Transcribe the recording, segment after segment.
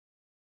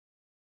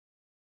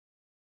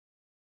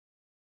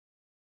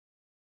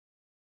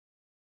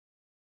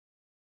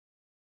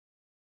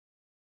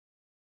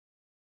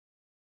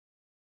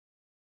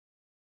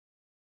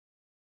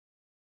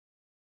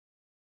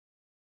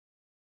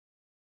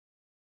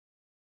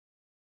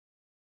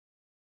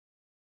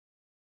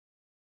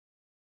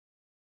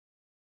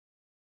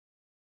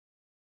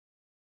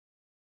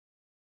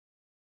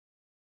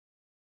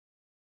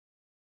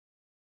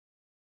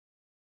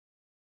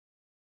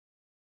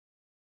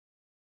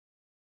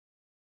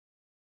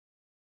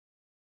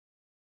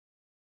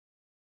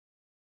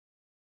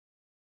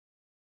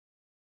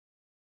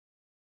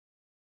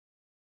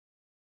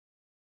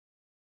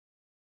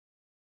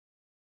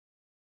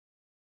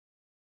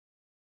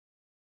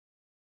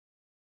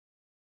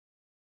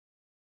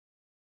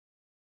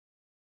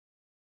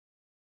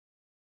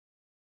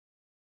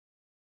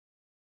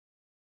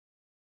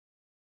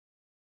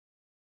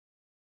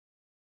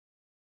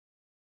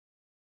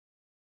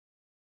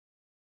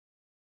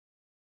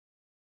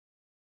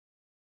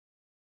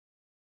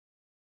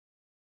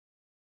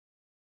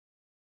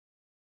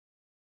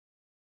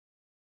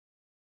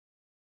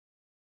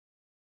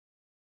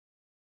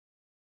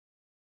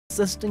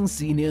Assisting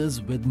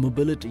seniors with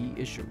mobility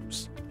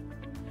issues.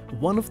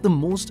 One of the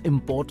most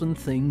important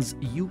things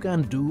you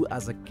can do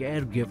as a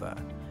caregiver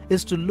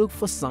is to look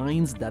for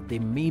signs that they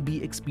may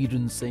be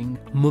experiencing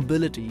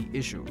mobility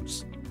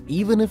issues.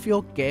 Even if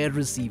your care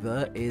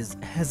receiver is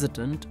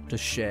hesitant to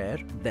share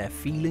their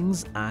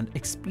feelings and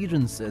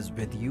experiences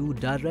with you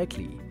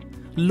directly,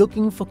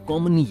 looking for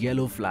common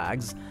yellow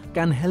flags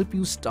can help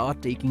you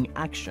start taking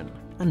action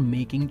and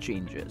making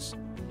changes.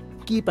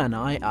 Keep an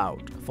eye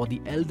out for the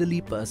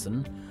elderly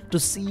person to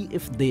see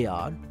if they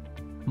are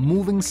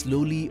moving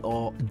slowly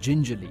or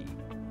gingerly,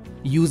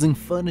 using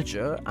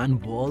furniture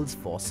and walls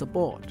for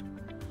support,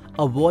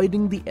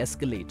 avoiding the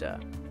escalator.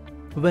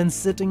 When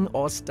sitting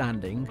or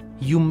standing,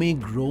 you may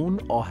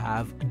groan or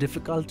have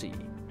difficulty.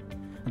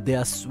 They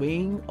are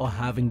swaying or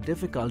having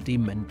difficulty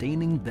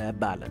maintaining their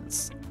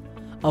balance,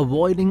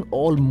 avoiding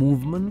all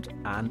movement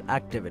and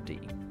activity.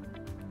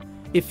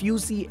 If you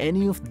see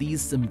any of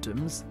these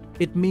symptoms,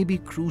 it may be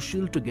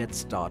crucial to get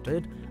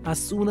started as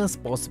soon as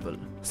possible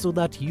so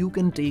that you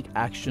can take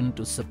action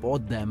to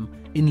support them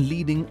in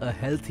leading a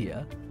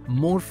healthier,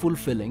 more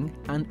fulfilling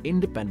and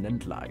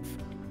independent life.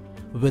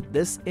 With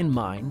this in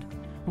mind,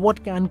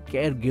 what can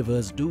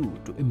caregivers do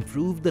to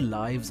improve the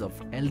lives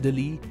of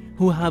elderly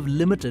who have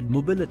limited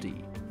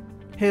mobility?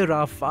 Here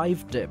are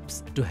 5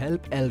 tips to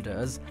help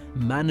elders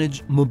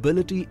manage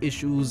mobility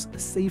issues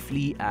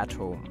safely at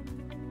home.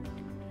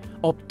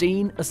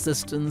 Obtain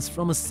assistance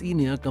from a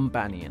senior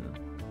companion.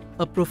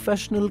 A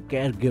professional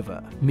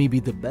caregiver may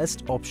be the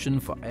best option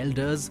for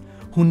elders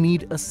who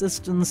need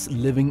assistance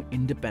living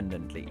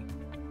independently.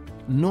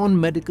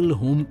 Non-medical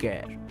home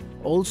care,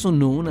 also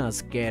known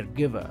as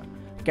caregiver,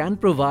 can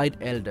provide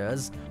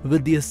elders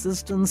with the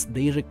assistance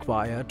they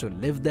require to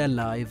live their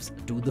lives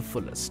to the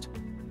fullest.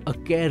 A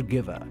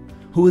caregiver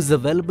who is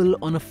available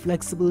on a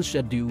flexible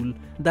schedule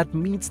that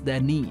meets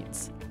their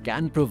needs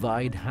can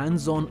provide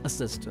hands-on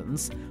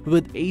assistance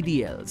with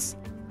ADLs,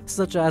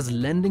 such as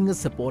lending a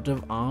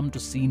supportive arm to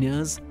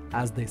seniors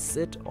as they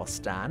sit or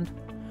stand,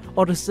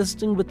 or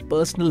assisting with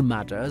personal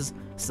matters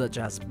such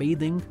as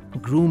bathing,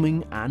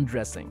 grooming and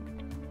dressing.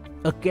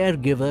 A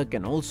caregiver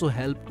can also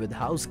help with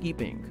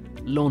housekeeping,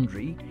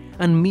 laundry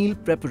and meal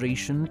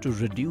preparation to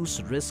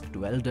reduce risk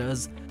to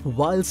elders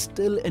while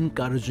still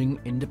encouraging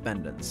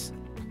independence.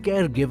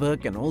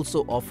 Caregiver can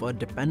also offer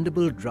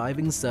dependable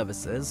driving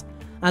services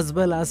as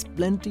well as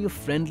plenty of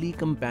friendly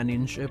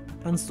companionship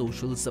and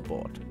social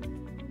support.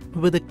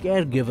 With a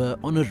caregiver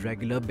on a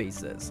regular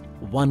basis,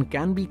 one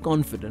can be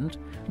confident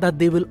that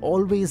they will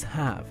always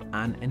have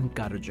an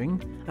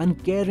encouraging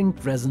and caring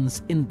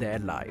presence in their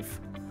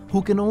life,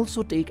 who can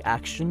also take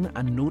action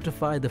and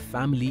notify the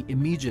family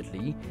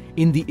immediately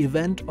in the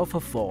event of a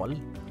fall,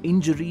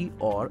 injury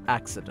or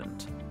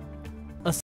accident.